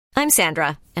I'm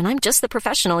Sandra, and I'm just the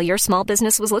professional your small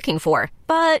business was looking for.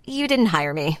 But you didn't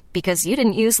hire me because you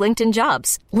didn't use LinkedIn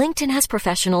Jobs. LinkedIn has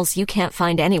professionals you can't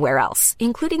find anywhere else,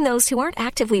 including those who aren't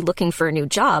actively looking for a new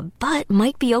job, but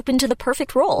might be open to the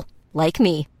perfect role, like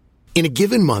me. In a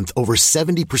given month, over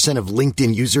 70% of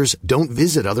LinkedIn users don't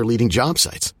visit other leading job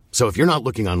sites. So if you're not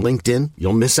looking on LinkedIn,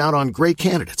 you'll miss out on great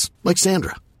candidates like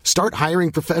Sandra. Start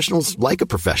hiring professionals like a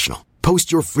professional.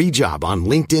 Post your free job on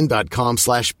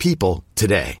linkedin.com/people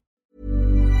today.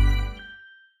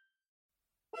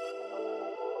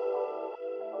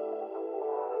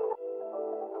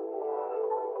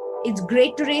 It's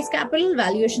great to raise capital,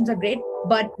 valuations are great,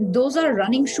 but those are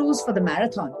running shoes for the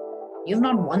marathon. You've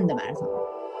not won the marathon.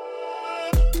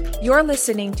 You're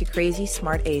listening to Crazy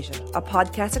Smart Asia, a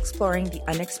podcast exploring the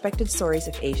unexpected stories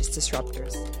of Asia's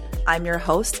disruptors. I'm your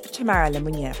host, Tamara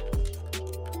Lemunier.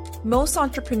 Most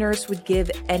entrepreneurs would give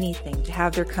anything to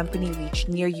have their company reach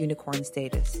near unicorn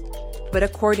status. But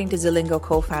according to Zilingo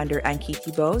co-founder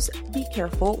Ankiti Bose, be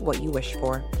careful what you wish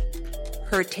for.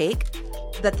 Her take,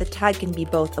 that the tag can be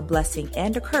both a blessing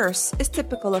and a curse, is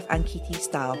typical of Ankiti's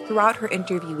style throughout her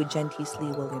interview with Gentys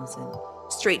Lee Williamson.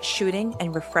 Straight shooting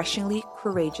and refreshingly,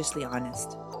 courageously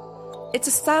honest. It's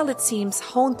a style that seems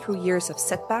honed through years of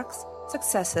setbacks,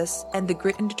 successes, and the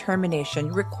grit and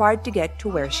determination required to get to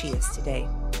where she is today.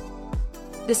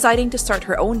 Deciding to start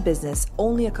her own business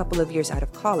only a couple of years out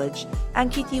of college,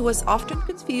 Ankiti was often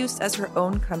confused as her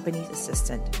own company's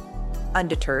assistant.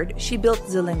 Undeterred, she built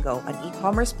Zilingo, an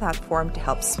e-commerce platform to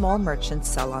help small merchants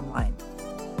sell online.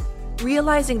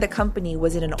 Realizing the company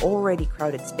was in an already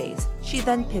crowded space, she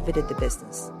then pivoted the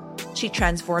business. She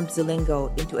transformed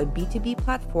Zilingo into a B2B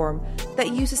platform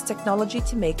that uses technology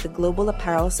to make the global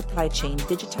apparel supply chain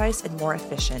digitized and more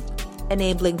efficient,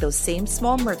 enabling those same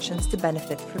small merchants to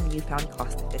benefit from newfound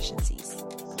cost efficiencies.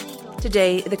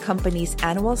 Today, the company's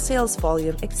annual sales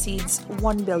volume exceeds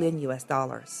 $1 billion.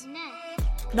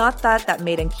 Not that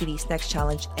made Ankiti's next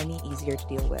challenge any easier to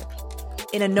deal with.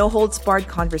 In a no-holds-barred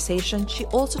conversation, she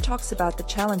also talks about the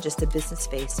challenges the business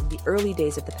faced in the early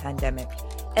days of the pandemic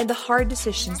and the hard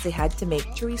decisions they had to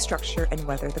make to restructure and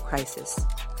weather the crisis.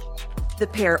 The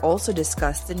pair also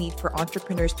discussed the need for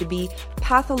entrepreneurs to be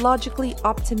pathologically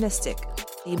optimistic,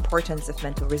 the importance of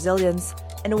mental resilience,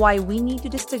 and why we need to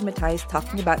destigmatize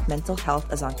talking about mental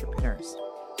health as entrepreneurs.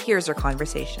 Here's our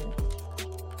conversation.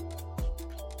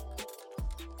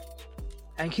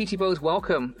 Ankiti Bose,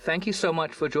 welcome. Thank you so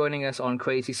much for joining us on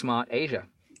Crazy Smart Asia.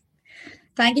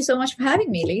 Thank you so much for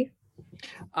having me, Lee.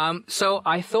 So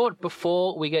I thought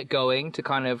before we get going, to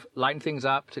kind of lighten things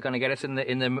up, to kind of get us in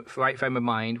the right frame of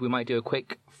mind, we might do a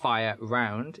quick fire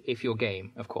round, if you're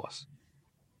game, of course.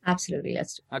 Absolutely,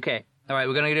 let's do it. Okay, all right,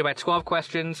 we're going to do about 12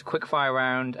 questions, quick fire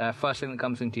round, first thing that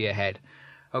comes into your head.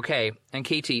 Okay,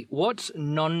 Ankiti, what's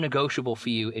non-negotiable for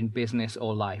you in business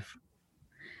or life?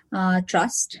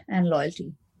 Trust and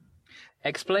loyalty.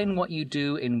 Explain what you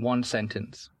do in one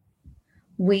sentence.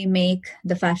 We make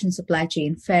the fashion supply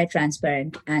chain fair,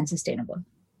 transparent, and sustainable.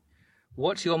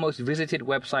 What's your most visited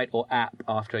website or app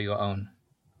after your own?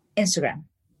 Instagram.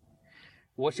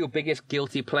 What's your biggest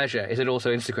guilty pleasure? Is it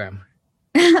also Instagram?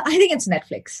 I think it's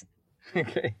Netflix.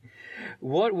 Okay.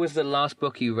 What was the last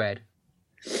book you read?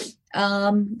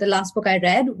 The last book I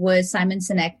read was Simon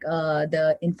Sinek,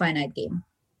 The Infinite Game.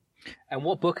 And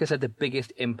what book has had the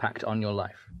biggest impact on your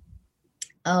life?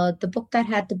 The book that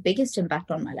had the biggest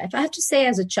impact on my life, I have to say,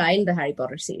 as a child, the Harry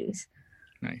Potter series.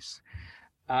 Nice.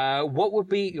 What would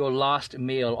be your last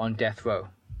meal on death row?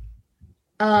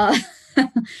 A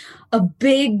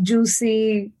big,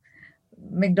 juicy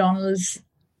McDonald's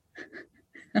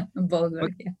burger.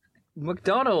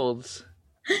 McDonald's?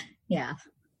 Yeah.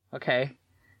 Okay.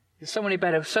 There's so many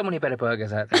better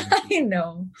burgers out there. I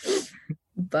know.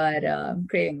 But I'm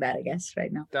craving that, I guess,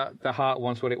 right now. The heart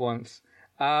wants what it wants.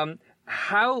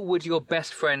 How would your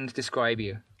best friend describe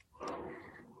you?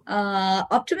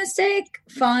 Optimistic,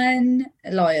 fun,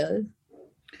 loyal.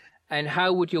 And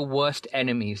how would your worst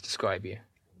enemies describe you?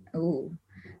 Ooh,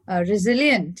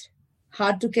 resilient,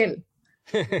 hard to kill.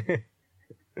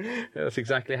 That's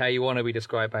exactly how you want to be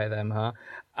described by them, huh?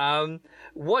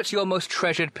 What's your most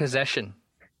treasured possession?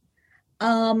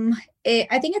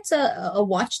 I think it's a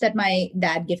watch that my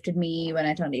dad gifted me when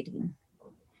I turned 18.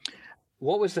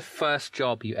 What was the first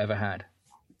job you ever had?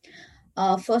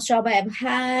 First job I ever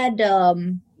had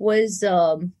was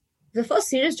the first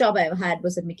serious job I ever had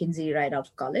was at McKinsey right out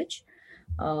of college.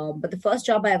 But the first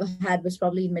job I ever had was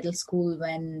probably in middle school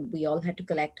when we all had to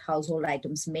collect household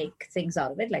items, make things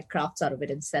out of it, like crafts out of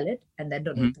it and sell it, and then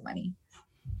donate the money.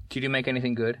 Did you make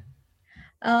anything good?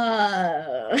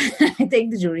 I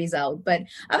think the jury's out, but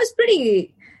I was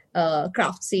pretty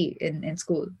craftsy in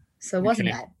school. So it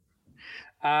wasn't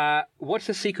bad. What's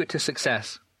the secret to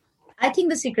success? I think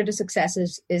the secret to success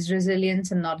is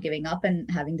resilience and not giving up and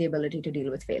having the ability to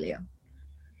deal with failure.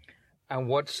 And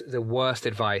what's the worst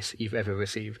advice you've ever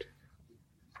received?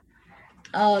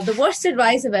 The worst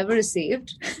advice I've ever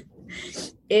received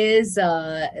is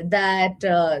that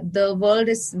the world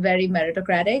is very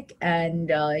meritocratic and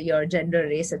your gender,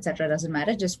 race, etc. doesn't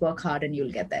matter. Just work hard and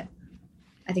you'll get there.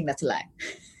 I think that's a lie.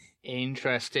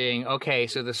 Interesting. Okay,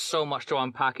 so there's so much to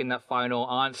unpack in that final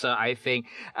answer, I think.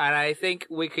 And I think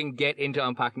we can get into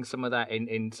unpacking some of that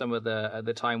in some of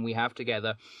the time we have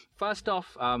together. First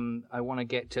off, I want to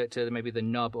get to maybe the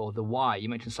nub or the why. You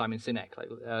mentioned Simon Sinek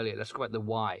earlier. Let's talk about the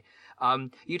why.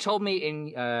 You told me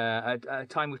in a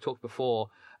time we've talked before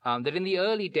that in the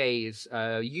early days,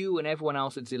 you and everyone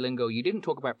else at Zelingo, you didn't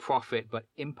talk about profit, but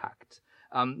impact.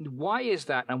 Why is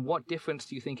that, and what difference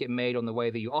do you think it made on the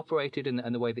way that you operated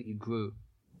and the way that you grew?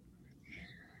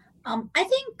 I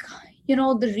think,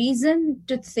 the reason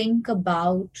to think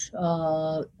about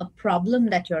a problem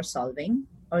that you're solving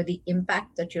or the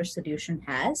impact that your solution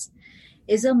has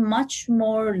is a much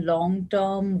more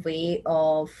long-term way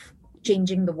of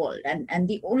changing the world. And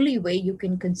the only way you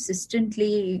can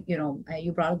consistently,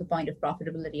 you brought up the point of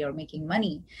profitability or making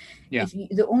money. Yeah.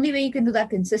 The only way you can do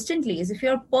that consistently is if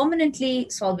you're permanently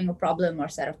solving a problem or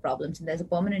set of problems, and there's a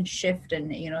permanent shift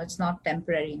and, it's not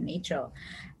temporary in nature.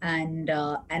 And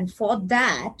for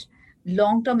that,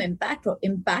 long-term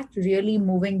impact really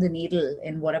moving the needle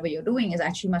in whatever you're doing is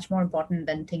actually much more important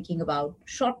than thinking about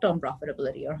short-term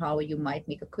profitability or how you might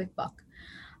make a quick buck.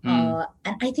 And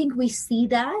I think we see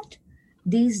that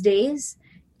these days,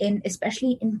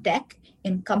 especially in tech,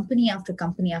 in company after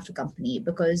company after company,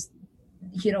 because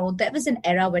there was an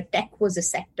era where tech was a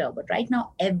sector, but right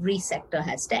now every sector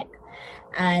has tech,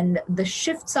 and the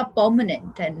shifts are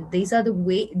permanent. And these are the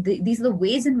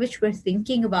ways in which we're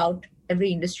thinking about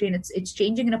every industry, and it's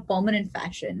changing in a permanent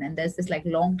fashion. And there's this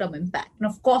long-term impact, and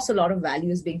of course, a lot of value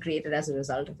is being created as a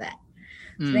result of that.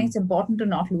 So I think it's important to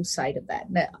not lose sight of that.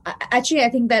 Actually, I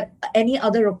think that any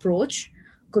other approach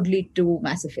could lead to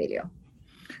massive failure.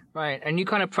 Right. And you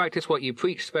kind of practice what you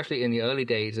preach, especially in the early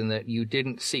days, in that you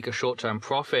didn't seek a short-term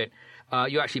profit.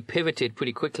 You actually pivoted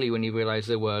pretty quickly when you realized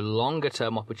there were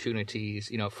longer-term opportunities,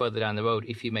 further down the road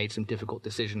if you made some difficult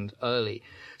decisions early.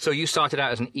 So you started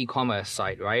out as an e-commerce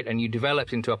site, right? And you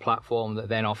developed into a platform that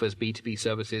then offers B2B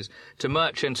services to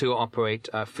merchants who operate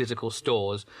physical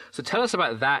stores. So tell us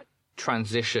about that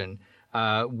transition.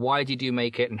 Why did you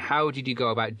make it, and how did you go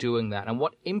about doing that? And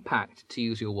what impact, to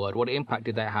use your word, what impact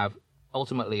did that have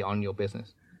ultimately on your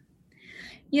business?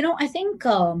 I think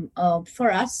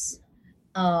for us,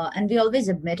 and we always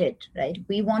admit it, right?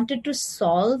 We wanted to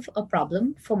solve a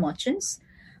problem for merchants.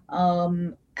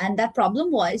 And that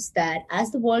problem was that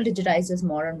as the world digitizes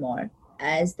more and more,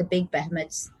 as the big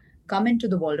behemoths come into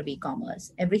the world of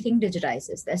e-commerce, everything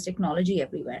digitizes. There's technology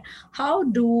everywhere. How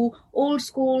do old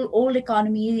school, old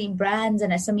economy brands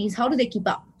and SMEs, how do they keep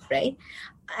up, right?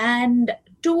 And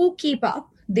to keep up,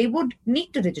 they would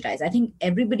need to digitize. I think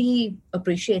everybody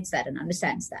appreciates that and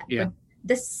understands that. Yeah. But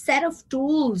the set of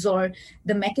tools or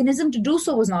the mechanism to do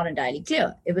so was not entirely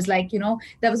clear. It was like,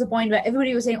 there was a point where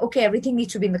everybody was saying, okay, everything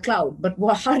needs to be in the cloud, but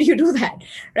how do you do that,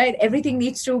 right? Everything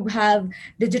needs to have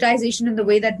digitization in the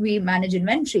way that we manage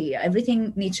inventory.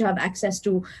 Everything needs to have access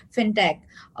to fintech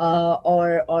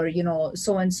or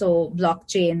so-and-so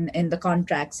blockchain in the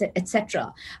contracts,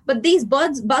 etc. But these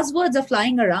buzzwords are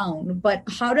flying around, but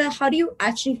how do you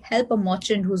actually help a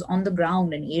merchant who's on the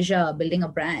ground in Asia building a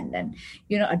brand and,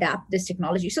 adapt this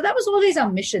technology? So that was always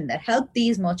our mission, that help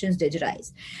these merchants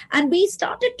digitize. And we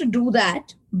started to do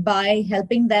that by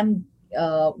helping them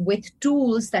with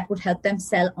tools that would help them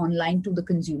sell online to the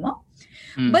consumer.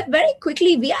 But very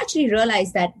quickly, we actually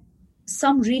realized that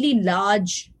some really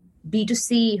large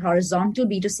B2C, horizontal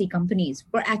B2C companies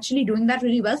were actually doing that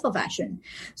really well for fashion.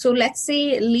 So let's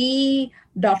say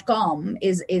Lee.com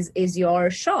is your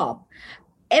shop.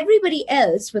 Everybody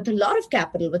else with a lot of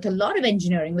capital, with a lot of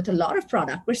engineering, with a lot of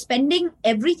product, were spending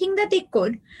everything that they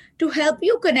could to help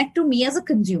you connect to me as a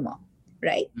consumer,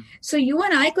 right? So you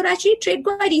and I could actually trade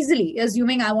quite easily,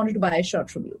 assuming I wanted to buy a shirt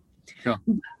from you. Sure.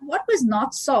 What was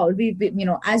not solved,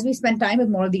 as we spent time with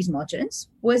more of these merchants,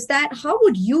 was that how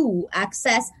would you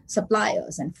access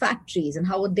suppliers and factories, and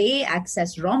how would they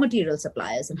access raw material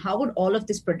suppliers, and how would all of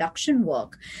this production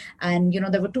work? And,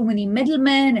 there were too many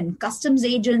middlemen and customs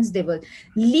agents. They were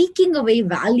leaking away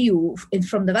value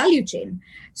from the value chain.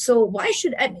 So why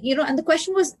should, and the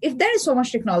question was, if there is so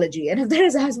much technology and if there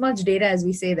is as much data as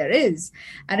we say there is,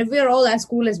 and if we are all as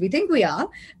cool as we think we are,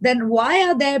 then why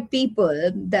are there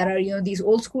people that are, these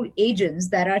old school agents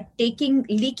that are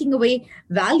leaking away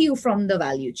value from the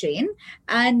value chain,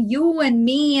 and you and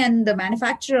me and the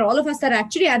manufacturer, all of us that are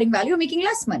actually adding value, are making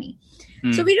less money.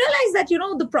 So we realized that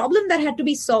the problem that had to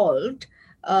be solved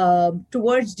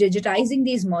towards digitizing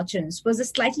these merchants was a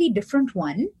slightly different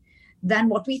one than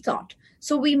what we thought.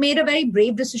 So we made a very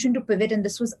brave decision to pivot, and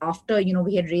this was after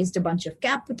we had raised a bunch of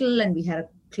capital and we had a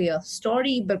clear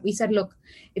story. But we said, look,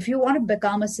 if you want to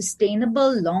become a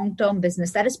sustainable long-term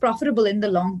business that is profitable in the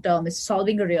long term, is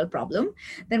solving a real problem,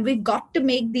 then we've got to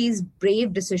make these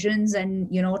brave decisions and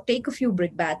take a few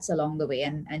brickbats along the way.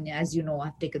 And as you know,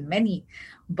 I've taken many,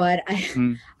 but I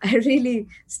really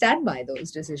stand by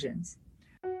those decisions.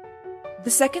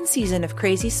 The second season of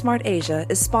Crazy Smart Asia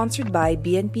is sponsored by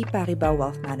BNP Paribas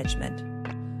Wealth Management.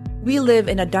 We live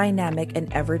in a dynamic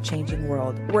and ever-changing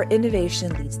world where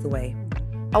innovation leads the way.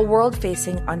 A world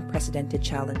facing unprecedented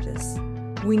challenges.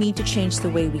 We need to change the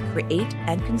way we create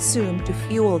and consume to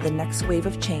fuel the next wave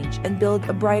of change and build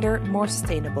a brighter, more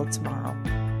sustainable tomorrow.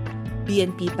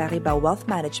 BNP Paribas Wealth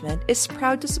Management is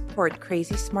proud to support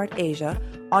Crazy Smart Asia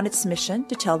on its mission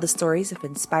to tell the stories of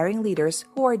inspiring leaders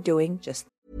who are doing just.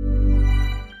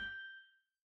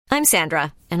 I'm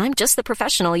Sandra, and I'm just the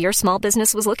professional your small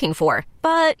business was looking for.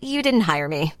 But you didn't hire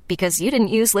me because you didn't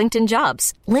use LinkedIn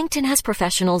Jobs. LinkedIn has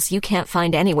professionals you can't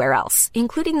find anywhere else,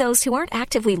 including those who aren't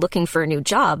actively looking for a new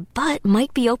job, but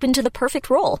might be open to the perfect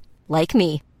role, like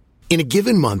me. In a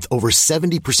given month, over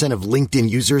 70% of LinkedIn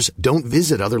users don't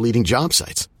visit other leading job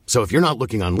sites. So if you're not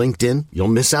looking on LinkedIn, you'll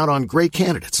miss out on great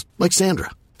candidates like Sandra.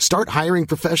 Start hiring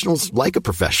professionals like a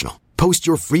professional. Post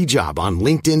your free job on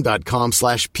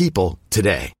linkedin.com/people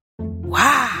today.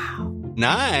 Wow!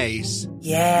 Nice!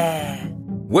 Yeah!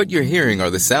 What you're hearing are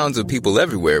the sounds of people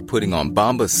everywhere putting on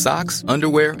Bombas socks,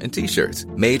 underwear, and T-shirts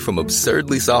made from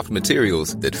absurdly soft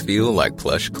materials that feel like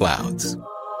plush clouds.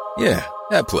 Yeah,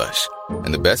 that plush.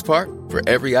 And the best part? For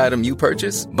every item you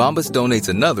purchase, Bombas donates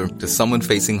another to someone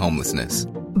facing homelessness.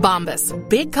 Bombas.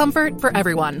 Big comfort for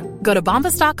everyone. Go to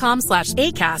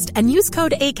bombas.com/ACAST and use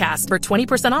code ACAST for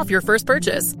 20% off your first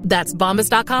purchase. That's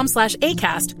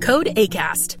bombas.com/ACAST. Code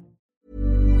ACAST.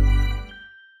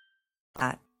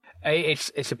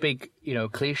 It's a big,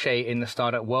 cliche in the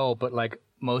startup world, but like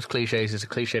most cliches, it's a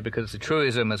cliche because it's a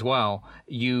truism as well.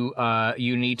 You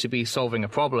need to be solving a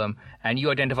problem, and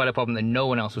you identified a problem that no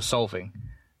one else was solving,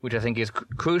 which I think is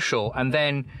crucial. And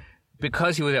then,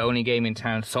 because you were the only game in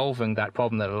town solving that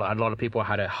problem that a lot of people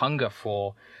had a hunger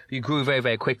for, you grew very,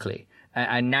 very quickly.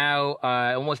 And now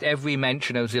almost every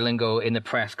mention of Zilingo in the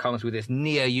press comes with this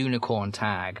near unicorn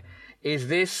tag. Is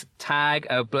this tag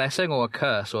a blessing or a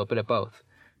curse, or a bit of both?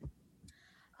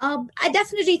 I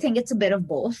definitely think it's a bit of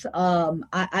both.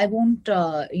 I won't,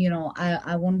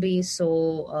 I won't be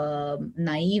so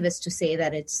naive as to say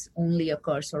that it's only a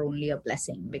curse or only a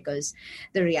blessing, because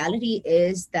the reality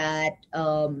is that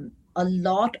a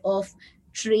lot of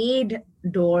trade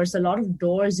doors, a lot of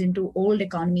doors into old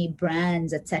economy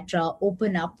brands, etc.,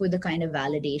 open up with the kind of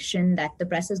validation that the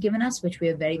press has given us, which we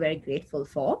are very, very grateful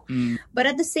for. But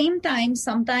at the same time,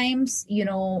 sometimes,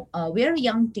 we're a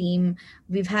young team.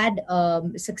 We've had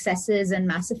successes and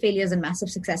massive failures and massive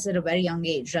successes at a very young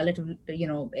age, relative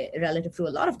to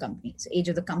a lot of companies, age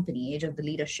of the company, age of the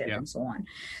leadership, and so on.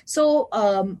 So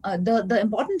the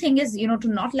important thing is, to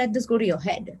not let this go to your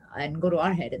head and go to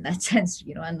our head in that sense,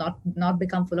 and not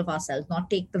become full of ourselves, not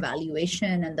take the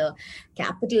valuation and the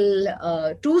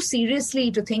capital too seriously,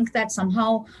 to think that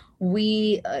somehow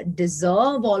we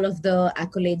deserve all of the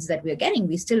accolades that we're getting.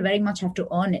 We still very much have to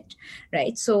earn it,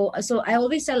 right? So I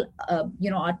always tell,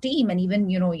 our team and even,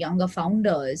 younger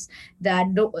founders that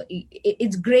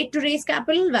it's great to raise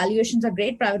capital. Valuations are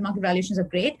great. Private market valuations are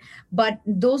great. But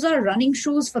those are running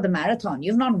shoes for the marathon.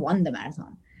 You've not won the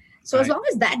marathon. So As long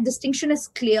as that distinction is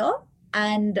clear,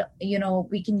 and,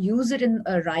 we can use it in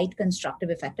a right, constructive,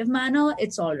 effective manner,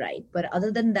 it's all right. But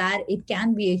other than that, it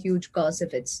can be a huge curse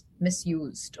if it's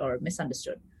misused or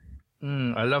misunderstood.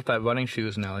 I love that running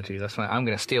shoes analogy. That's right. I'm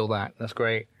going to steal that. That's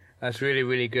great. That's really,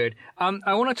 really good.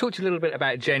 I want to talk to you a little bit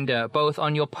about gender, both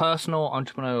on your personal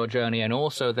entrepreneurial journey and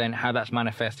also then how that's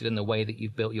manifested in the way that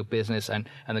you've built your business and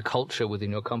the culture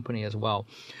within your company as well.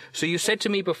 So you said to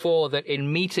me before that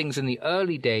in meetings in the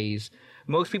early days,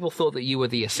 most people thought that you were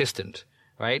the assistant,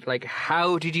 right? Like,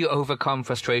 how did you overcome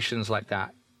frustrations like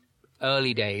that?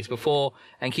 Early days, before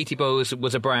Ankiti Bose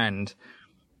was a brand.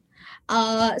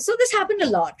 So this happened a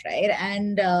lot, right?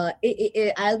 And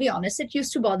I'll be honest, it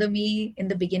used to bother me in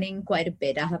the beginning quite a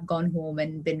bit. I have gone home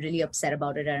and been really upset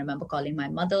about it. I remember calling my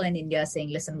mother in India saying,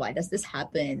 listen, why does this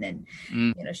happen? And,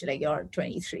 she's like, you're a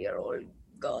 23-year-old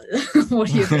girl, what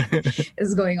do you think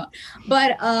is going on?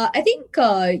 But I think,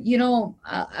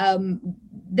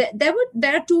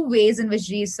 there are two ways in which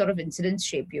these sort of incidents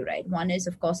shape you, right? One is,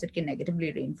 of course, it can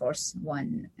negatively reinforce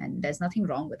one, and there's nothing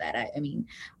wrong with that. I mean,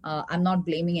 I'm not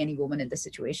blaming any woman in this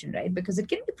situation, right? Because it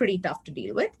can be pretty tough to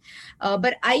deal with.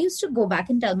 But I used to go back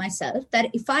and tell myself that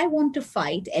if I want to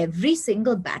fight every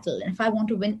single battle, and if I want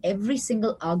to win every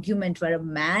single argument where a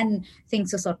man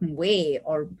thinks a certain way,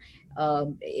 or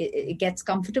it gets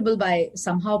comfortable by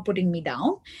somehow putting me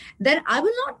down, then I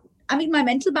will not. I mean, my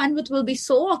mental bandwidth will be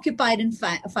so occupied in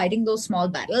fighting those small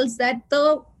battles that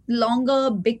the longer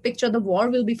big picture, the war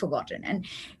will be forgotten. And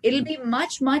it'll be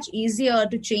much, much easier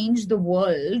to change the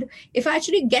world if I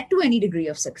actually get to any degree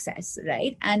of success,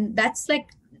 right? And that's like,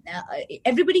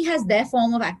 everybody has their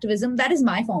form of activism. That is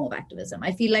my form of activism.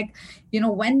 I feel like,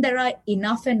 when there are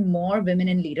enough and more women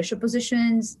in leadership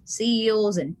positions,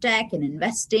 CEOs in tech and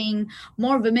investing,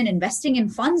 more women investing in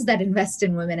funds that invest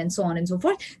in women, and so on and so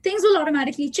forth, things will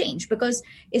automatically change, because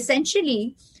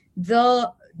essentially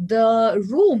the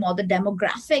room or the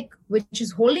demographic which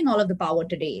is holding all of the power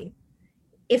today,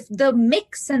 if the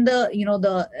mix and the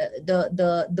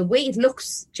way it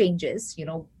looks changes,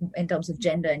 in terms of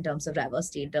gender, in terms of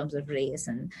diversity, in terms of race,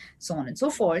 and so on and so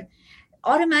forth,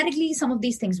 automatically some of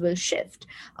these things will shift.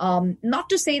 Not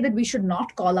to say that we should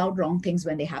not call out wrong things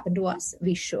when they happen to us.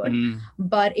 We should.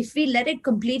 But if we let it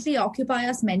completely occupy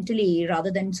us mentally,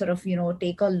 rather than sort of,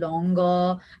 take a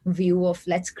longer view of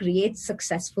let's create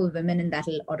successful women and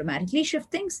that'll automatically shift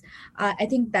things, I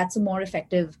think that's a more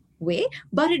effective way.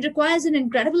 But it requires an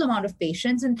incredible amount of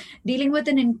patience and dealing with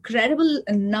an incredible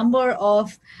number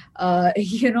of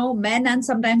men and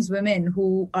sometimes women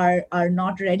who are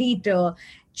not ready to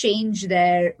change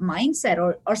their mindset,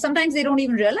 or sometimes they don't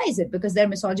even realize it because their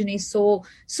misogyny is so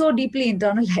deeply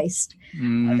internalized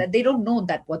that they don't know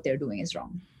that what they're doing is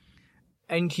wrong.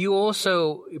 And you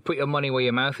also put your money where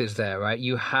your mouth is there, right?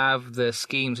 You have the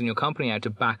schemes in your company now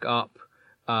to back up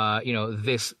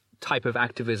this type of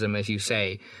activism, as you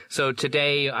say. So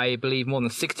today, I believe more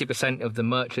than 60% of the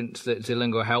merchants that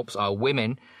Zelingo helps are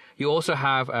women. You also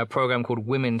have a program called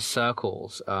Women's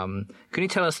Circles. Can you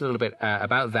tell us a little bit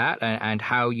about that and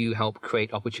how you help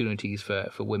create opportunities for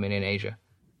women in Asia?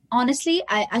 Honestly,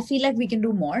 I feel like we can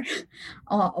do more.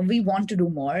 We want to do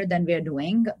more than we are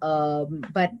doing.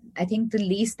 But I think the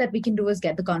least that we can do is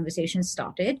get the conversation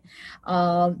started.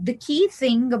 The key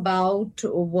thing about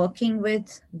working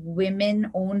with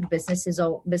women-owned businesses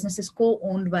or businesses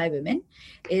co-owned by women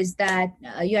is that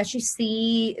you actually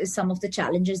see some of the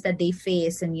challenges that they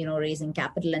face in, raising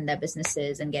capital in their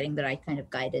businesses and getting the right kind of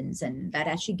guidance. And that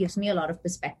actually gives me a lot of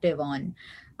perspective on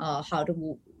how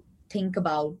to think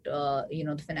about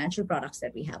the financial products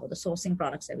that we have or the sourcing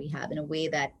products that we have in a way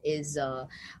that is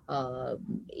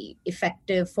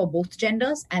effective for both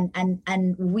genders.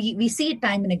 And we see it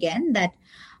time and again that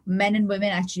men and women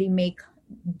actually make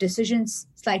decisions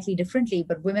slightly differently,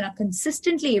 but women are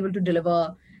consistently able to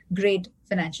deliver great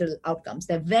financial outcomes.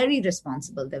 They're very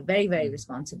responsible. They're very, very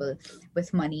responsible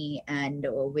with money and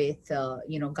with,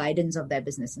 guidance of their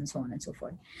business and so on and so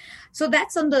forth. So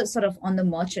that's on the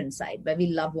merchant side, where we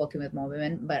love working with more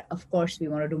women. But of course, we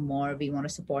want to do more. We want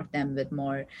to support them with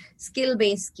more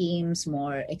skill-based schemes,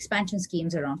 more expansion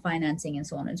schemes around financing and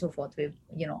so on and so forth. We've,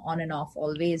 on and off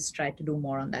always tried to do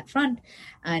more on that front.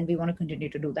 And we want to continue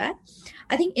to do that.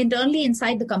 I think internally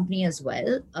inside the company as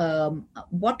well,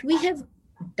 what we have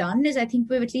done is I think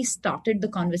we've at least started the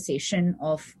conversation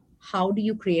of how do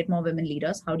you create more women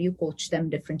leaders? How do you coach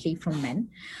them differently from men?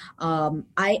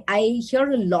 I hear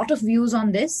a lot of views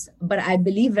on this, but I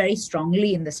believe very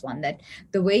strongly in this one, that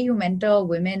the way you mentor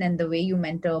women and the way you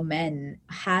mentor men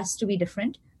has to be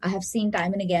different. I have seen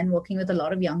time and again working with a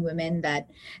lot of young women that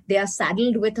they are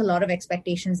saddled with a lot of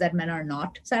expectations that men are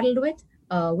not saddled with,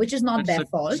 which is not their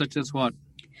fault. Such as what?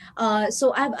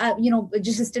 So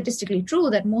just is statistically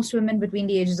true that most women between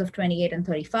the ages of 28 and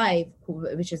 35,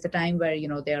 which is the time where,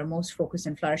 they are most focused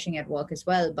and flourishing at work as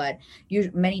well, but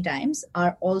many times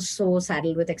are also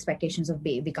saddled with expectations of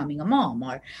becoming a mom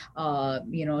or,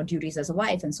 duties as a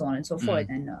wife and so on and so forth.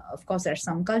 And of course, there are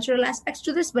some cultural aspects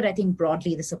to this, but I think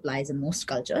broadly this applies in most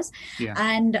cultures. Yeah.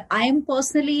 And I am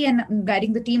personally, and I'm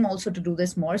guiding the team also to do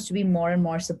this more, is to be more and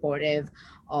more supportive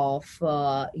of,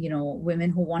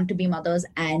 women who want to be mothers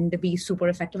and be super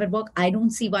effective at work. I don't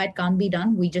see why it can't be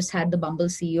done. We just had the Bumble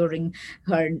CEO ring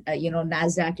her,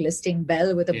 NASDAQ listing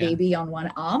bell with a baby on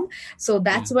one arm. So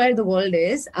that's where the world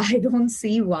is. I don't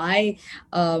see why,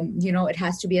 it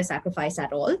has to be a sacrifice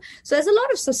at all. So there's a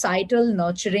lot of societal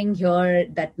nurturing here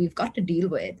that we've got to deal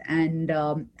with. And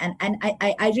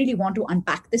I really want to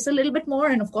unpack this a little bit more.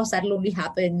 And of course, that'll only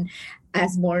happen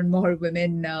as more and more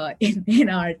women in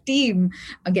our team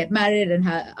get married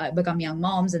and become young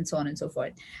moms and so on and so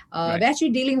forth. Right. We're actually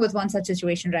dealing with one such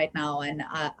situation right now. And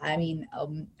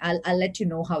I'll let you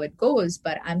know how it goes,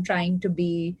 but I'm trying to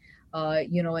be,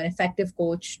 an effective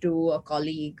coach to a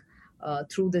colleague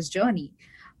through this journey.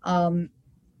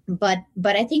 But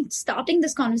I think starting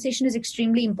this conversation is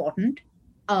extremely important.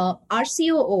 Our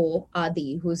COO,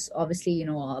 Adi, who's obviously,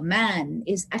 a man,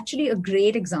 is actually a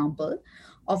great example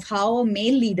of how a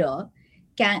male leader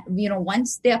can,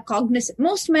 once they are cognizant,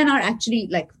 most men are actually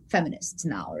like feminists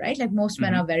now, right? Like most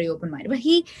men are very open-minded, but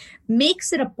he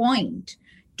makes it a point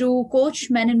to coach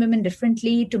men and women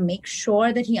differently, to make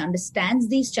sure that he understands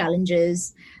these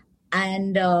challenges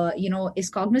and, is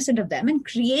cognizant of them and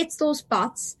creates those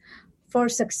paths for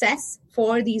success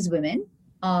for these women.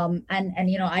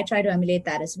 I try to emulate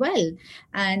that as well.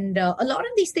 And a lot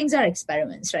of these things are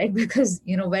experiments, right? Because,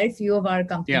 very few of our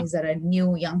companies that are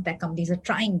new, young tech companies are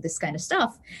trying this kind of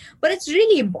stuff. But it's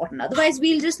really important. Otherwise,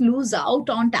 we'll just lose out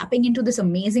on tapping into this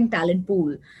amazing talent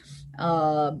pool,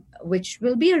 which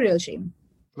will be a real shame.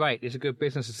 Right. It's a good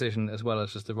business decision as well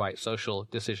as just the right social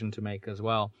decision to make as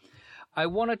well. I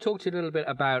want to talk to you a little bit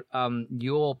about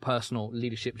your personal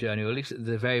leadership journey, or at least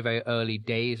the very, very early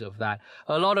days of that.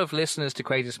 A lot of listeners to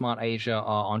Crazy Smart Asia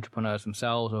are entrepreneurs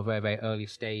themselves, or very, very early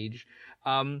stage.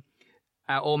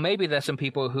 Or maybe there's some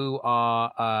people who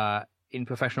are in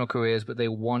professional careers, but they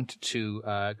want to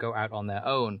go out on their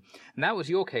own. And that was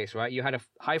your case, right? You had a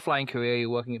high-flying career. You're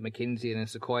working at McKinsey and in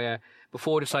Sequoia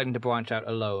before deciding to branch out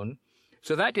alone.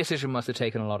 So that decision must have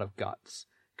taken a lot of guts.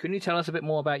 Can you tell us a bit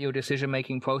more about your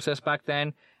decision-making process back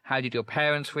then? How did your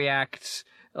parents react?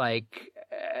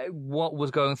 What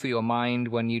was going through your mind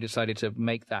when you decided to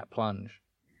make that plunge?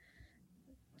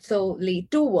 So, Lee,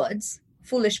 2 words: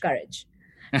 foolish courage.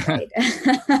 Right?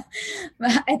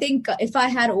 I think if I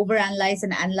had overanalyzed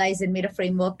and analyzed and made a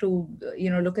framework to,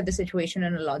 look at the situation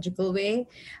in a logical way,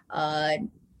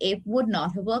 it would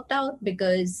not have worked out,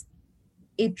 because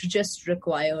it just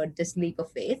required this leap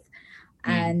of faith.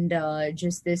 And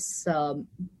just this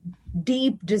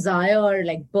deep desire,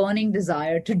 like burning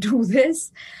desire to do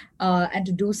this and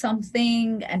to do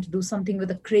something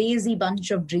with a crazy bunch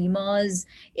of dreamers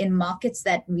in markets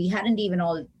that we hadn't even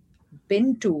all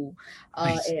been to,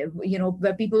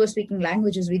 where people were speaking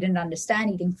languages we didn't understand,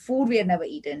 eating food we had never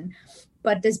eaten.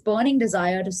 But this burning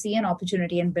desire to see an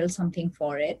opportunity and build something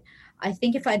for it. I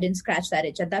think if I didn't scratch that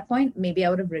itch at that point, maybe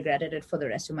I would have regretted it for the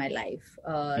rest of my life.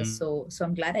 So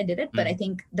I'm glad I did it. But I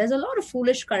think there's a lot of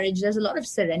foolish courage. There's a lot of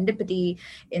serendipity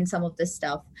in some of this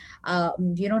stuff.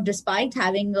 Despite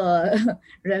having a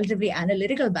relatively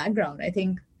analytical background, I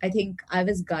think I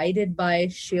was guided by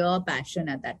sheer passion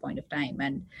at that point of time.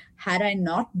 And had I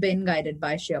not been guided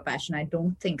by sheer passion, I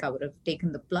don't think I would have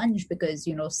taken the plunge, because,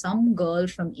 some girl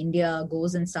from India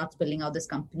goes and starts building out this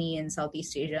company in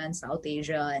Southeast Asia and South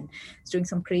Asia and is doing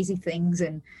some crazy things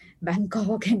in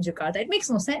Bangkok and Jakarta. It makes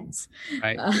no sense.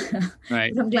 Right.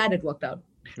 Right. I'm glad it worked out.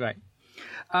 Right.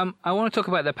 I want to talk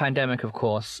about the pandemic, of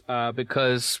course,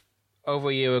 because over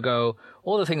a year ago,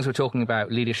 all the things we're talking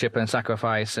about, leadership and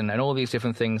sacrifice and all these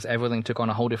different things, everything took on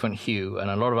a whole different hue,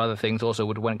 and a lot of other things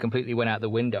also completely went out the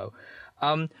window.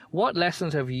 What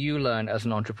lessons have you learned as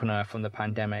an entrepreneur from the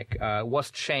pandemic? What's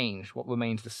changed? What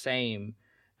remains the same?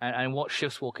 And what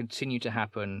shifts will continue to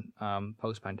happen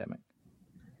post-pandemic?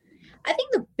 I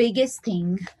think the biggest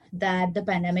thing that the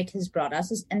pandemic has brought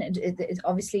us is, and it's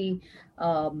obviously,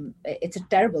 it's a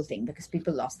terrible thing because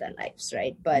people lost their lives,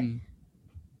 right? But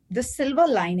the silver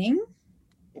lining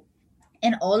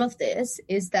in all of this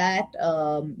is that,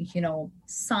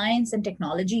 science and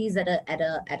technology is at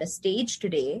a stage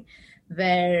today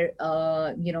where,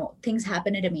 things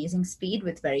happen at amazing speed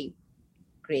with very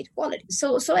great quality.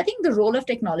 So I think the role of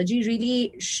technology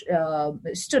really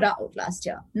stood out last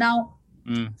year. Now,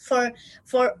 for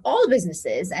all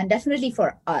businesses, and definitely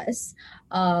for us,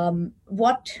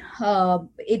 what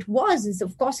it was is,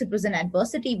 of course, it was an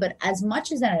adversity, but as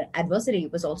much as an adversity,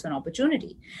 it was also an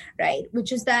opportunity, right?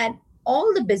 Which is that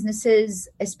all the businesses,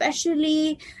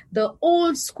 especially the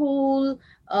old school,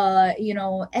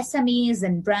 SMEs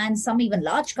and brands, some even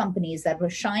large companies that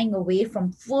were shying away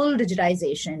from full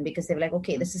digitization because they were like,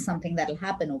 okay, this is something that'll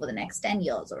happen over the next 10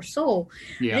 years or so,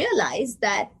 realized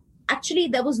that actually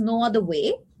there was no other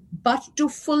way but to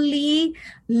fully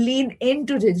lean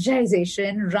into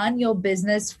digitization, run your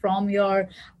business from your,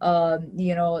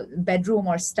 bedroom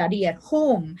or study at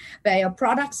home, where your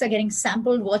products are getting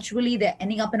sampled virtually. They're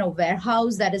ending up in a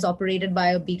warehouse that is operated by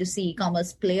a B2C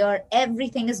e-commerce player.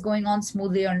 Everything is going on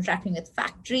smoothly. You're interacting with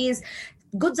factories.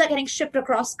 goods are getting shipped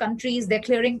across countries. They're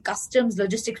clearing customs,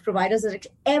 logistics providers.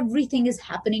 Everything is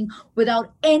happening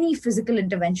without any physical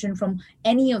intervention from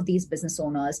any of these business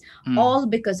owners, all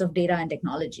because of data and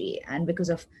technology and because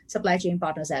of supply chain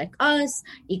partners like us,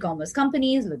 e-commerce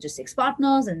companies, logistics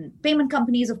partners, and payment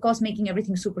companies, of course, making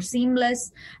everything super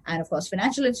seamless. And of course,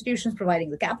 financial institutions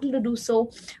providing the capital to do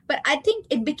so. But I think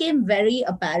it became very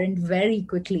apparent very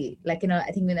quickly, like,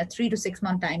 I think in a 3 to 6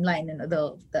 month timeline in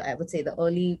the I would say the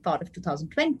early part of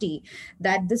 2020,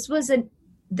 that this was an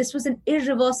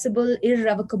irreversible,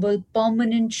 irrevocable,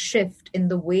 permanent shift in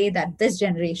the way that this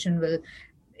generation will,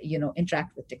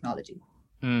 interact with technology.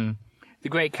 The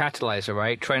great catalyzer,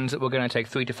 right? Trends that were going to take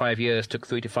 3 to 5 years took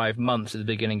 3 to 5 months at the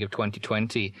beginning of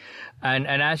 2020. And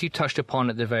as you touched upon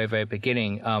at the very, very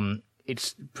beginning,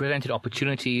 it's presented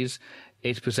opportunities.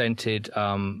 It's presented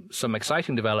some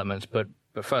exciting developments, but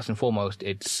first and foremost,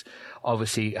 it's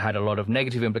obviously had a lot of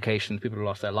negative implications. People have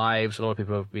lost their lives. A lot of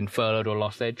people have been furloughed or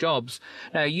lost their jobs.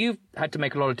 Now, you've had to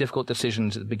make a lot of difficult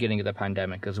decisions at the beginning of the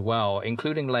pandemic as well,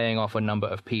 including laying off a number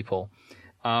of people.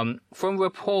 From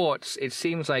reports, it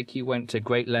seems like you went to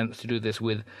great lengths to do this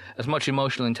with as much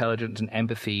emotional intelligence and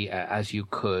empathy as you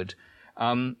could.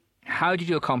 How did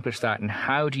you accomplish that, and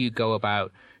how do you go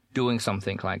about doing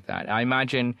something like that? I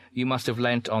imagine you must have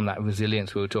lent on that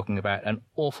resilience we were talking about an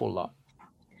awful lot.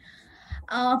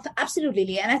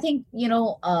 Absolutely. And I think,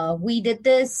 we did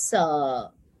this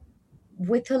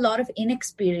with a lot of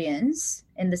inexperience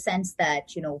in the sense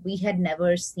that, we had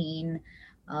never seen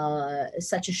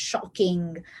such a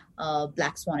shocking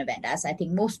black swan event, as I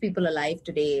think most people alive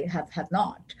today have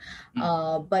not.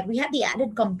 But we had the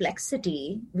added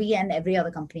complexity, we and every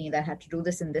other company that had to do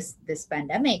this in this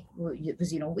pandemic, was,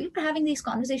 we were having these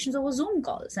conversations over Zoom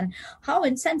calls. And how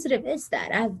insensitive is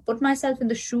that? I have put myself in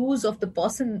the shoes of the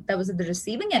person that was at the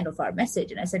receiving end of our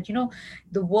message. And I said,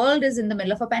 the world is in the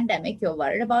middle of a pandemic. You're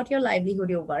worried about your livelihood.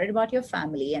 You're worried about your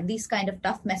family. And these kind of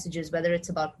tough messages, whether it's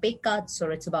about pay cuts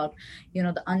or it's about,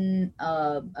 the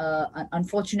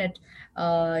unfortunate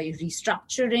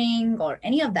restructuring or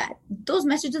any of that, those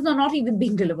messages are not even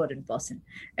being delivered in person,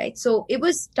 right? So it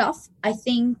was tough. I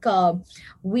think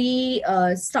we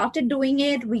started doing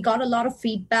it. We got a lot of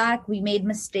feedback. We made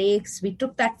mistakes. We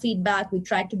took that feedback. We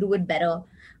tried to do it better.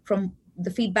 From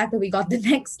the feedback that we got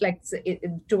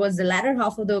towards the latter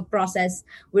half of the process,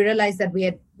 we realized that we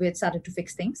had started to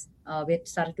fix things. We had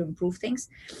started to improve things.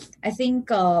 I think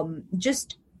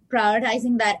just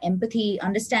prioritizing that empathy,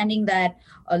 understanding that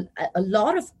a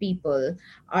lot of people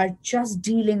are just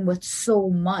dealing with so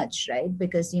much, right?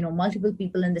 Because, multiple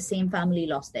people in the same family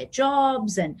lost their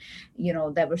jobs, and,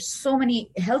 there were so many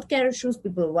healthcare issues.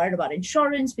 People were worried about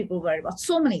insurance. People were worried about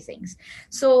so many things.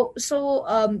 So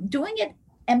doing it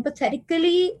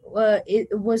empathetically,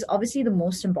 it was obviously the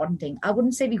most important thing. I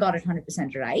wouldn't say we got it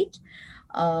 100% right.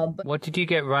 But what did you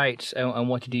get right, and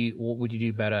what would you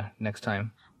do better next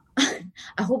time?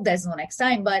 I hope there's no next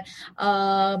time, but...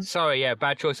 Sorry,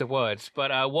 bad choice of words.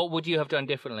 But what would you have done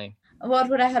differently? What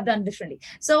would I have done differently?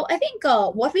 So I think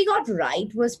what we got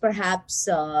right was perhaps,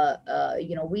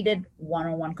 we did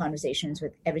one-on-one conversations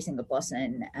with every single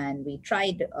person, and we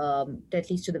tried, at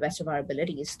least to the best of our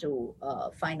abilities, to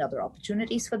find other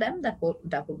opportunities for them that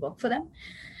would work for them.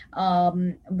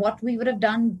 What we would have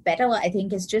done better, I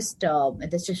think, is just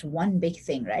there's just one big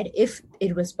thing, right? If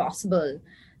it was possible,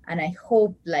 and I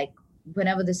hope,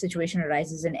 whenever the situation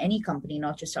arises in any company,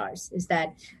 not just ours, is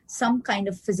that some kind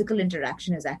of physical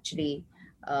interaction is actually,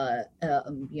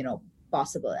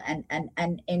 possible. And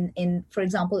in for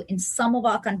example, in some of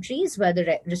our countries where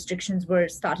the restrictions were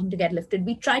starting to get lifted,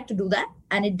 we tried to do that,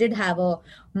 and it did have a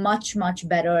much, much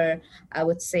better, I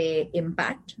would say,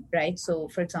 impact, right? So,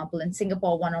 for example, in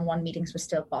Singapore, one-on-one meetings were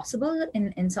still possible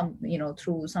in some,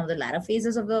 through some of the latter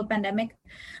phases of the pandemic.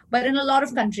 But in a lot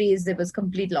of countries, there was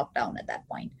complete lockdown at that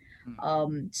point.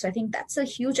 So I think that's I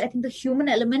think the human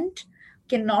element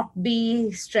cannot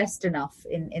be stressed enough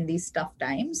in these tough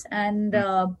times. And,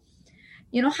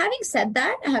 having said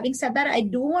that, I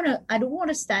do want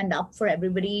to stand up for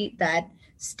everybody that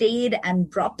stayed and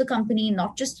brought the company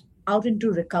not just out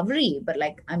into recovery, but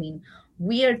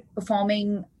we are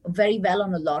performing very well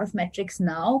on a lot of metrics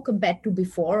now compared to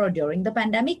before or during the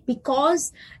pandemic,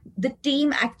 because the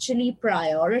team actually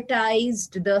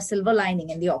prioritized the silver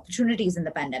lining and the opportunities in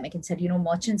the pandemic and said,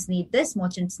 merchants need this,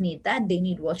 merchants need that, they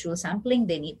need virtual sampling,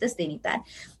 they need this, they need that.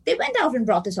 They went out and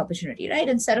brought this opportunity, right?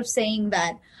 Instead of saying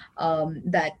that,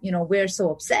 we're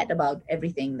so upset about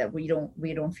everything that we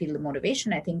don't feel the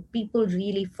motivation. I think people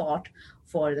really fought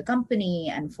for the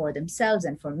company and for themselves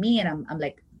and for me. And I'm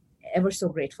like, ever so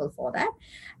grateful for that.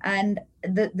 And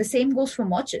the same goes for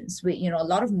merchants. A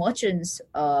lot of merchants,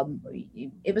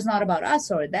 it was not about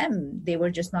us or them. They were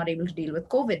just not able to deal with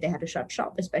COVID. They had to shut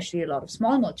shop, especially a lot of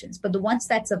small merchants. But the ones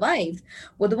that survived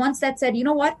were the ones that said, you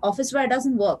know what, office wear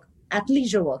doesn't work.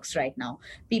 Athleisure works right now.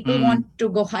 People want to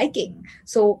go hiking.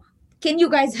 So can you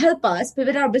guys help us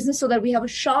pivot our business so that we have a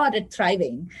shot at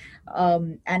thriving?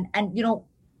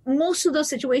 Most of those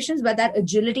situations where that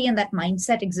agility and that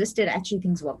mindset existed, actually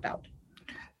things worked out.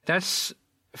 That's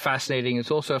fascinating.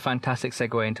 It's also a fantastic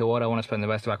segue into what I want to spend the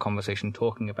rest of our conversation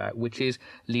talking about, which is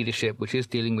leadership, which is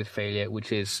dealing with failure,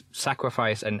 which is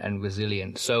sacrifice and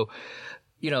resilience. So,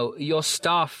 your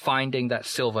staff finding that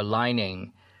silver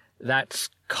lining, that's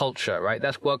culture, right?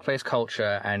 That's workplace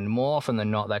culture. And more often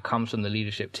than not, that comes from the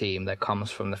leadership team, that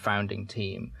comes from the founding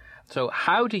team. So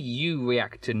how do you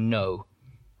react to no?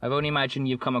 I've only imagined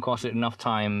you've come across it enough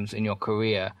times in your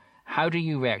career. How do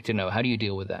you react to no? How do you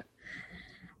deal with that?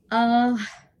 I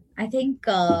think,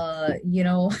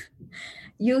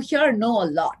 you hear no a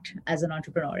lot as an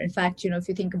entrepreneur. In fact, if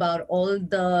you think about all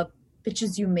the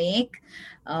pitches you make,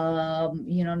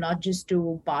 not just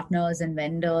to partners and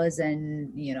vendors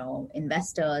and,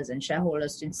 investors and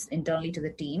shareholders, just internally to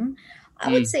the team,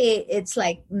 I would say it's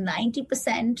like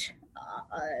 90%.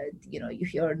 You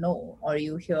hear no, or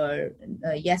you hear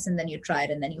yes, and then you try it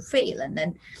and then you fail. And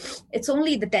then it's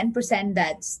only the 10%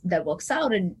 that works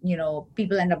out, and,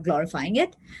 people end up glorifying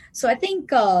it. So I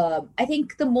think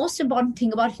the most important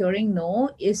thing about hearing no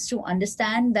is to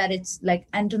understand that it's like,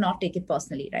 and to not take it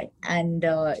personally, right? And,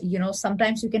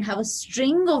 sometimes you can have a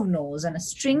string of no's and a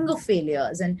string of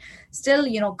failures and still,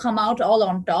 come out all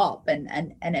on top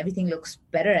and everything looks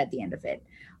better at the end of it.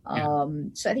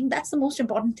 So I think that's the most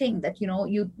important thing, that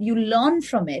you learn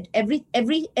from it. Every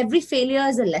failure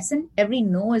is a lesson. Every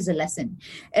no is a lesson.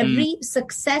 Every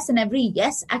success and every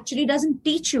yes actually doesn't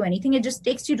teach you anything. It just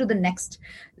takes you to the next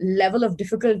level of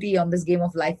difficulty on this game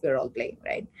of life we're all playing,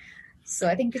 right? So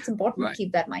I think it's important to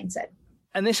keep that mindset.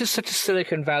 And this is such a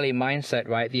Silicon Valley mindset,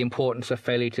 right? The importance of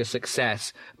failure to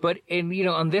success. But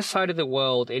on this side of the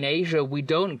world, in Asia, we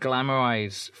don't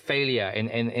glamorize failure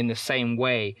in the same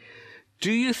way.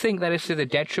 Do you think that is to the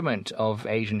detriment of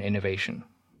Asian innovation?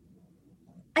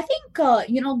 I think,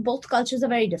 both cultures are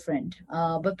very different.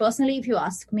 But personally, if you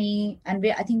ask me, and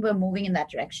I think we're moving in that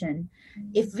direction,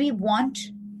 if we want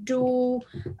to,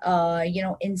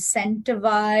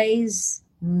 incentivize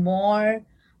more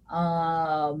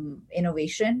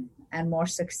innovation and more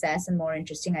success and more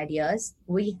interesting ideas,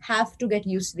 we have to get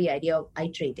used to the idea of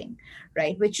iterating,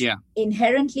 right? Which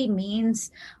inherently means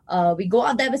we go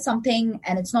out there with something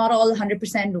and it's not all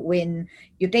 100% win.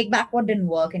 You take back what didn't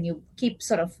work and you keep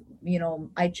sort of,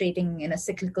 iterating in a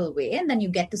cyclical way, and then you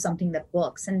get to something that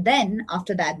works. And then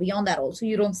after that, beyond that also,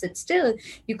 you don't sit still.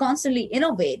 You constantly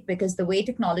innovate, because the way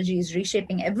technology is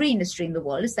reshaping every industry in the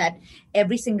world is that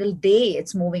every single day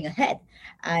it's moving ahead.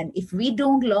 And if we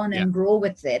don't learn and grow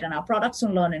with it, and our products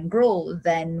don't learn and grow,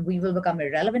 then we will become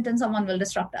irrelevant and someone will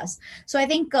disrupt us. So I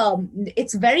think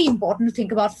it's very important to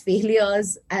think about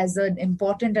failures as an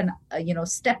important and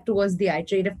step towards the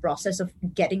iterative process of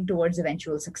getting towards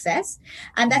eventual success.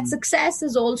 And that success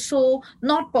is also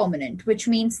not permanent, which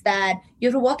means that you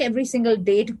have to work every single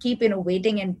day to keep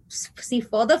innovating and see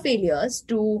further failures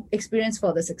to experience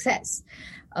further success.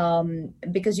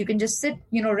 Because you can just sit,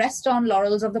 rest on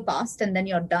laurels of the past and then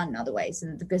you're done otherwise.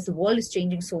 And because the world is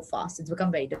changing so fast, it's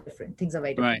become very different. Things are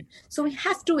very different. Right. So we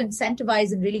have to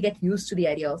incentivize and really get used to the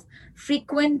idea of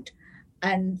frequent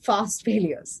and fast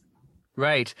failures.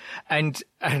 Right. And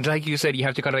like you said, you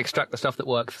have to kind of extract the stuff that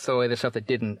worked, throw away the stuff that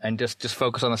didn't, and just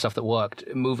focus on the stuff that worked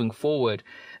moving forward.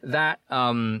 That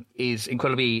is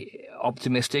incredibly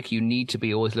optimistic. You need to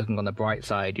be always looking on the bright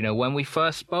side. When we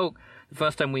first spoke, the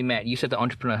first time we met, you said that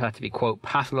entrepreneurs had to be, quote,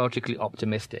 pathologically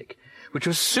optimistic, which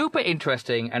was super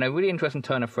interesting and a really interesting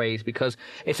turn of phrase, because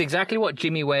it's exactly what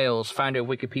Jimmy Wales, founder of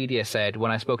Wikipedia, said when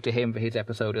I spoke to him for his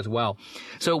episode as well.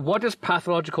 So what does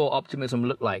pathological optimism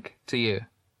look like to you?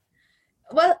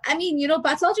 Well, I mean,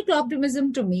 pathological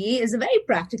optimism to me is a very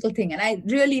practical thing. And I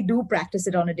really do practice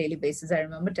it on a daily basis. I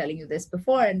remember telling you this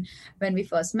before, and when we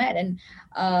first met.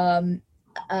 And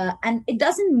it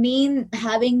doesn't mean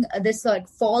having this like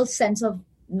false sense of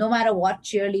no matter what,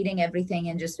 cheerleading everything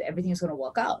and just everything is going to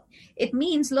work out. It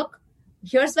means, look,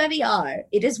 here's where we are.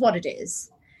 It is what it is.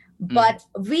 But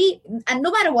and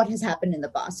no matter what has happened in the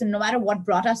past, and no matter what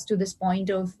brought us to this point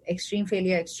of extreme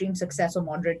failure, extreme success, or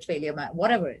moderate failure,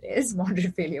 whatever it is,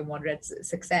 moderate failure, moderate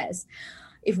success,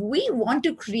 if we want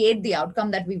to create the outcome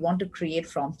that we want to create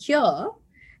from here,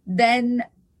 then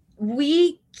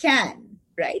we can,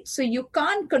 right? So you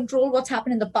can't control what's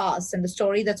happened in the past and the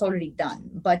story that's already done,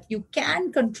 but you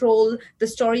can control the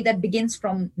story that begins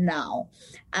from now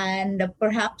and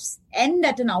perhaps end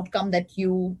at an outcome that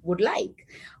you would like,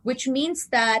 which means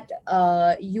that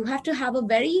you have to have a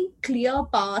very clear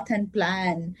path and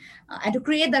plan. And to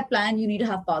create that plan, you need to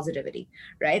have positivity,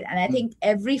 right? And I think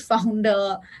every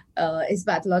founder is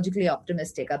pathologically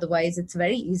optimistic. Otherwise, it's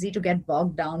very easy to get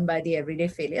bogged down by the everyday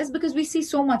failures because we see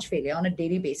so much failure on a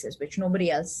daily basis, which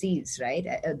nobody else sees, right?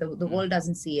 The world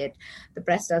doesn't see it. The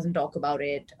press doesn't talk about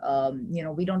it.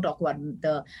 We don't talk about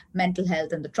the mental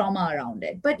health and the trauma around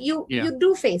it. But you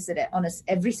do face it on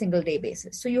every single day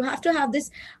basis. So you have to have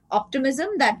this optimism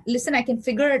that, listen, I can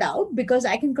figure it out because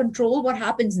I can control what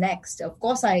happens next. Of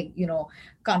course, I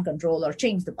can't control or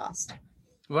change the past.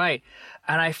 Right.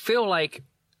 And I feel like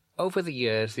over the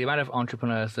years, the amount of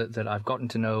entrepreneurs that I've gotten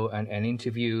to know and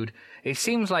interviewed, it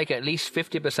seems like at least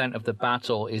 50% of the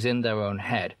battle is in their own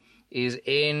head, is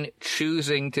in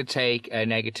choosing to take a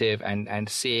negative and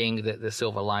seeing the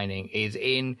silver lining, is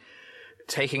in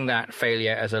taking that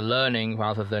failure as a learning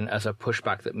rather than as a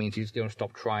pushback that means you don't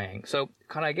stop trying. So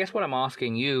I guess what I'm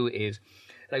asking you is,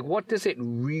 like, what does it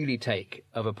really take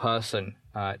of a person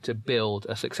to build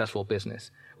a successful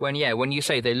business? When you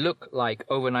say they look like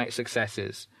overnight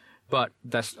successes, but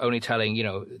that's only telling,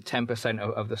 10%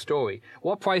 of the story.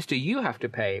 What price do you have to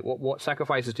pay? What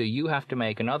sacrifices do you have to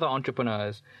make and other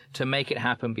entrepreneurs to make it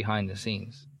happen behind the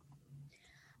scenes?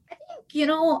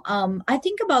 I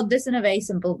think about this in a very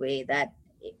simple way that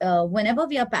whenever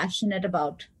we are passionate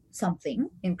about something,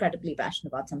 incredibly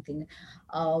passionate about something,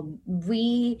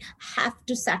 we have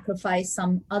to sacrifice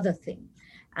some other thing.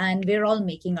 And we're all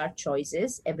making our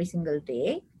choices every single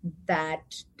day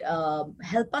that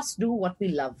help us do what we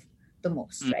love the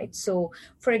most, right? So,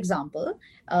 for example,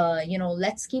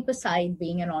 let's keep aside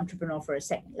being an entrepreneur for a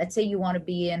second. Let's say you want to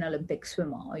be an Olympic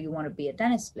swimmer, or you want to be a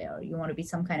tennis player, or you want to be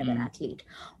some kind of an athlete,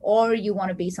 or you want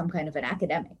to be some kind of an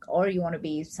academic, or you want to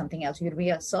be something else. You could be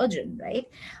a surgeon, right?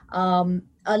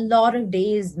 A lot of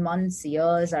days, months,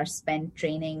 years are spent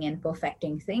training and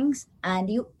perfecting things, and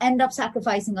you end up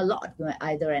sacrificing a lot. You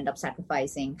either end up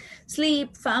sacrificing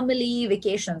sleep, family,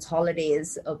 vacations,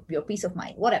 holidays, your peace of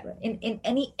mind, whatever. In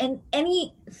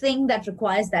anything that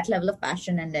requires that level of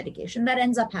passion and dedication, that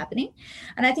ends up happening.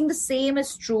 And I think the same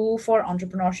is true for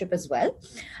entrepreneurship as well.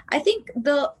 I think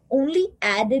the only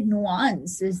added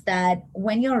nuance is that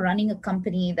when you're running a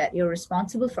company, that you're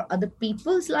responsible for other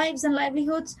people's lives and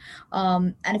livelihoods.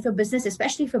 And if a business,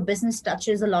 especially if a business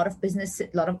touches a lot of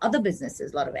other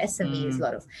businesses, a lot of SMEs, a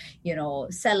lot of,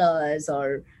 sellers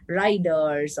or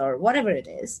riders or whatever it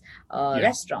is,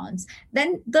 restaurants,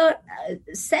 then the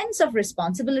sense of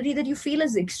responsibility that you feel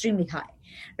is extremely high.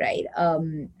 Right.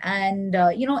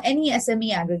 Any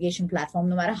SME aggregation platform,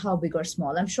 no matter how big or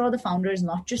small, I'm sure the founder is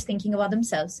not just thinking about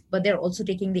themselves, but they're also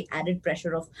taking the added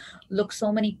pressure of, look,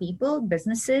 so many people,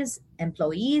 businesses,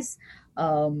 employees,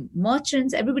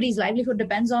 merchants, everybody's livelihood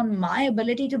depends on my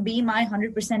ability to be my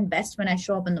 100% best when I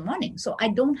show up in the morning. So I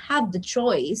don't have the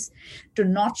choice to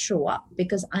not show up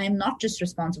because I am not just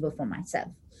responsible for myself.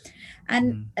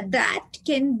 And that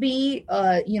can be,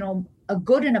 a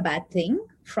good and a bad thing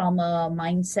from a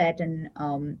mindset and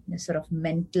sort of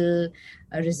mental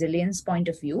resilience point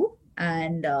of view.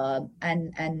 And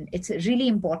it's really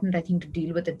important, I think, to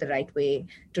deal with it the right way,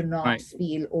 to not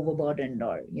feel overburdened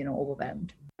or,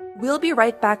 overwhelmed. We'll be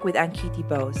right back with Ankiti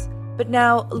Bose. But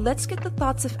now, let's get the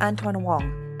thoughts of Antoine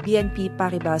Wong, BNP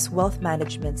Paribas Wealth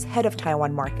Management's head of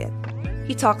Taiwan market.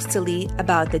 He talks to Lee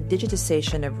about the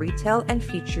digitization of retail and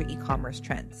future e-commerce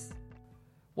trends.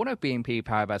 One of BNP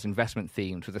Paribas' investment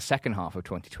themes for the second half of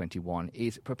 2021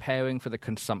 is preparing for the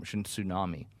consumption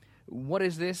tsunami. What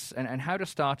is this, and how do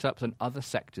startups and other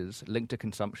sectors linked to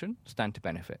consumption stand to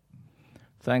benefit?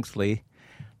 Thanks, Lee.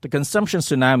 The consumption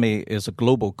tsunami is a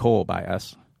global call by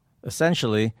us.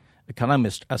 Essentially,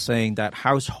 economists are saying that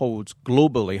households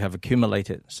globally have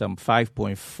accumulated some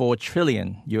 $5.4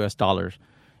 trillion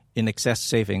in excess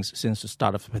savings since the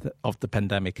start of the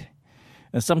pandemic.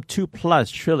 And some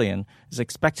 $2+ trillion is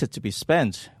expected to be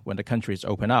spent when the countries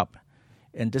open up.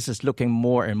 And this is looking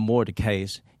more and more the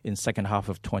case in second half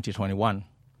of 2021.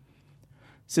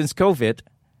 Since COVID,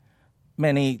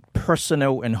 many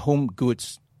personal and home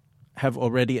goods have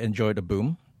already enjoyed a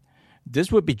boom.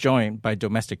 This would be joined by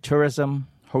domestic tourism,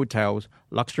 hotels,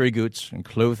 luxury goods, and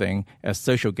clothing as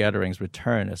social gatherings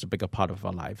return as a bigger part of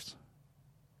our lives.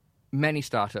 Many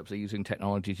startups are using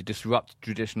technology to disrupt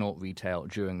traditional retail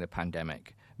during the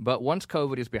pandemic. But once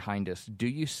COVID is behind us, do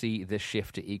you see this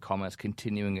shift to e-commerce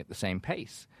continuing at the same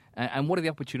pace? And what are the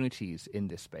opportunities in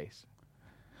this space?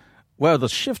 Well, the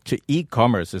shift to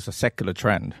e-commerce is a secular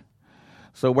trend.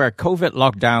 So where COVID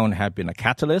lockdown had been a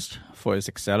catalyst for its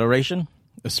acceleration,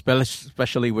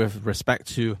 especially with respect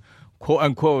to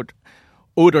quote-unquote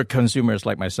older consumers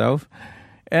like myself,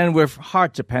 and with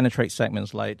hard-to-penetrate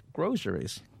segments like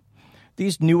groceries,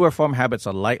 these newer form habits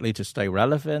are likely to stay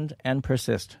relevant and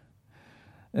persist.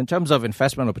 In terms of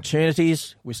investment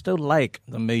opportunities, we still like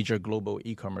the major global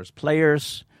e-commerce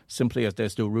players, simply as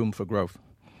there's still room for growth.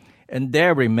 And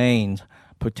there remains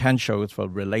potentials for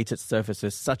related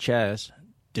services such as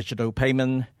digital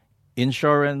payment,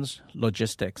 insurance,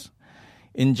 logistics.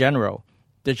 In general,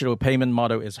 digital payment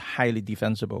model is highly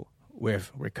defensible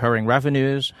with recurring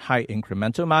revenues, high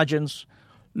incremental margins,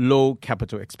 low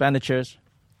capital expenditures,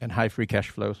 and high free cash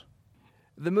flows.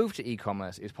 The move to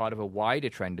e-commerce is part of a wider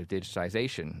trend of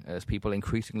digitization as people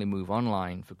increasingly move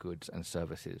online for goods and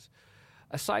services.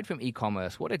 Aside from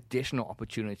e-commerce, what additional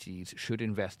opportunities should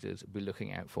investors be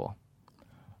looking out for?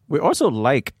 We also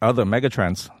like other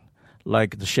megatrends,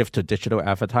 like the shift to digital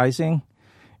advertising,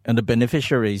 and the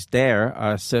beneficiaries there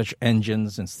are search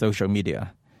engines and social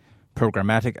media.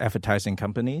 Programmatic advertising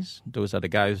companies, those are the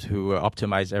guys who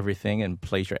optimize everything and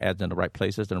place your ads in the right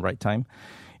places in the right time,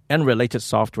 and related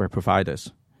software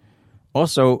providers.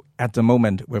 Also, at the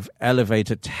moment, with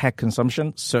elevated tech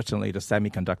consumption, certainly the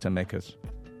semiconductor makers.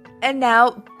 And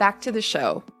now, back to the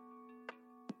show.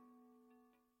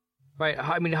 Right.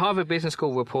 I mean, Harvard Business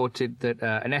School reported that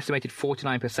an estimated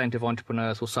 49% of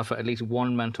entrepreneurs will suffer at least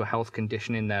one mental health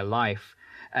condition in their life.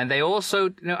 And they also,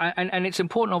 and it's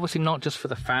important, obviously, not just for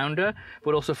the founder,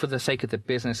 but also for the sake of the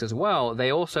business as well. They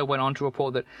also went on to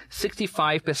report that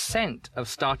 65% of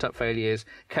startup failures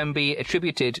can be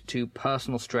attributed to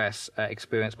personal stress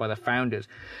experienced by the founders.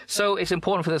 So it's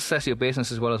important for the success of your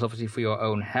business as well as obviously for your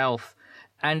own health.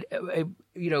 And,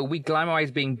 we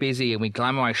glamorize being busy and we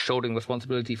glamorize shouldering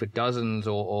responsibility for dozens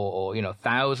or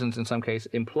thousands, in some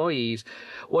cases, employees.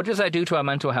 What does that do to our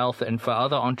mental health? And for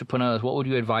other entrepreneurs, what would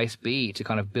your advice be to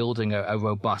kind of building a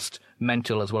robust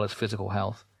mental as well as physical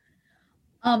health?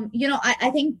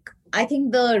 I think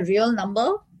the real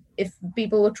number, if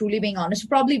people were truly being honest, would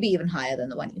probably be even higher than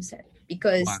the one you said,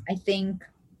 because wow. I think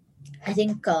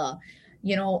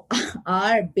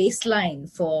our baseline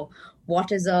for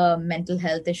what is a mental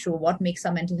health issue, what makes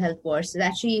our mental health worse, is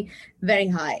actually very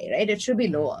high, right? It should be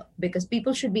lower because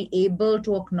people should be able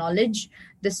to acknowledge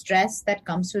the stress that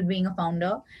comes with being a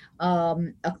founder,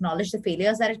 acknowledge the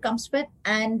failures that it comes with,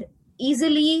 and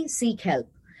easily seek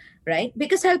help, right?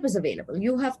 Because help is available.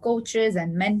 You have coaches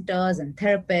and mentors and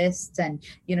therapists, and,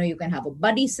 you can have a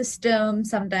buddy system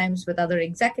sometimes with other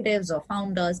executives or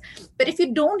founders. But if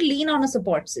you don't lean on a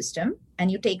support system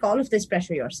and you take all of this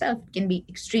pressure yourself, it can be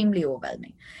extremely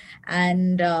overwhelming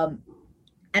and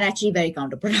actually very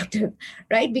counterproductive,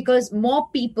 right? Because more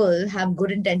people have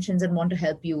good intentions and want to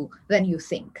help you than you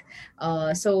think.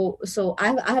 So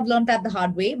I have learned that the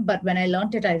hard way, but when I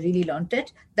learned it, I really learned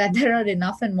it, that there are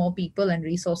enough and more people and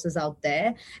resources out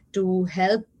there to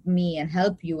help me and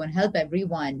help you and help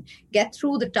everyone get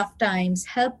through the tough times,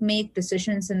 help make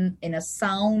decisions in a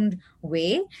sound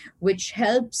way, which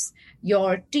helps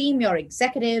your team, your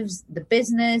executives, the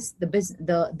business,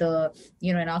 the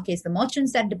in our case, the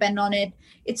merchants that depend on it.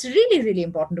 It's really, really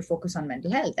important to focus on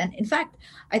mental health. And in fact,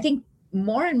 I think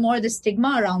more and more the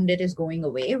stigma around it is going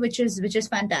away, which is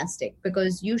fantastic,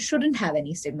 because you shouldn't have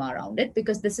any stigma around it,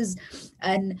 because this is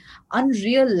an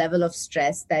unreal level of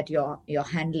stress that you're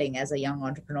handling as a young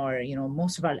entrepreneur.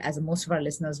 Most of our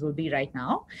listeners will be right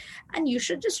now, and you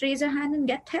should just raise your hand and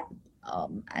get help.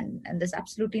 And there's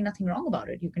absolutely nothing wrong about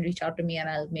it. You can reach out to me and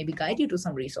I'll maybe guide you to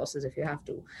some resources if you have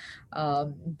to.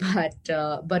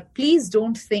 But please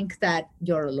don't think that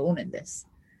you're alone in this.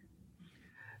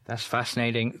 That's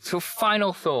fascinating. So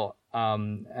final thought,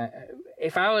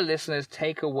 if our listeners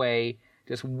take away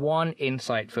just one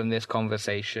insight from this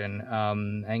conversation,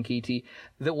 Ankiti,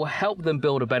 that will help them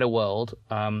build a better world,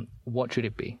 what should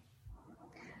it be?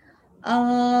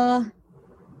 I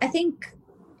think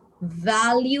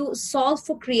solve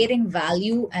for creating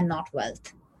value and not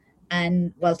wealth,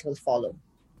 and wealth will follow.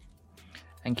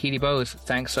 Ankiti Bose,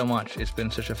 thanks so much. It's been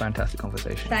such a fantastic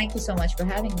conversation. Thank you so much for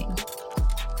having me.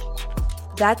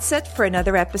 That's it for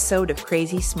another episode of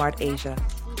Crazy Smart Asia.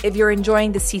 If you're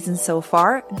enjoying the season so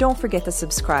far, don't forget to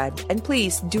subscribe, and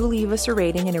please do leave us a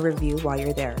rating and a review while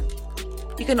you're there.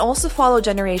 You can also follow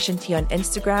Generation T on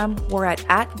Instagram. We're at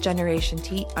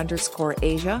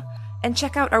 @GenerationT_Asia, and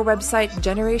check out our website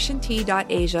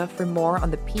generationt.asia for more on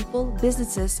the people,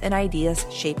 businesses, and ideas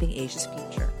shaping Asia's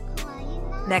future.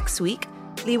 Next week,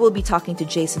 Lee will be talking to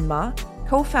Jason Ma,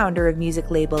 co-founder of music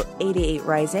label 88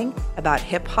 Rising, about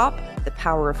hip-hop, the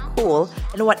power of cool,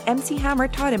 and what MC Hammer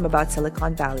taught him about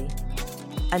Silicon Valley.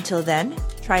 Until then,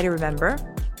 try try to remember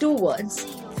 2 words: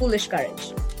 foolish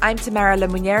courage. I'm Tamara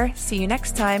Lemunier. See you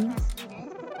next time.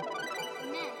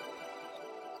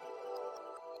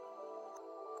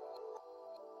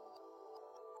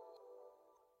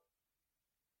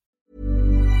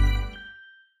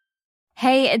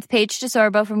 Hey, it's Paige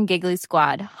DeSorbo from Giggly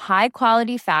Squad. High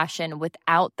quality fashion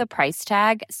without the price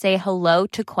tag. Say hello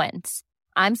to Quince.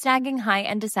 I'm snagging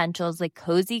high-end essentials like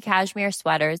cozy cashmere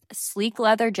sweaters, sleek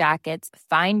leather jackets,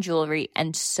 fine jewelry,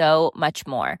 and so much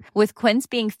more. With Quince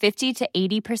being 50 to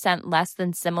 80% less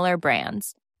than similar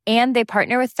brands. And they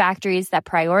partner with factories that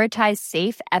prioritize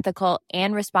safe, ethical,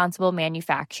 and responsible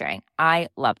manufacturing. I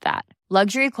love that.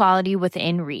 Luxury quality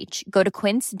within reach. Go to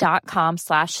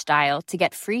quince.com/style to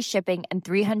get free shipping and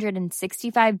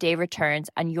 365-day returns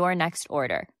on your next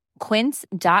order.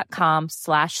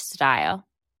 Quince.com/style.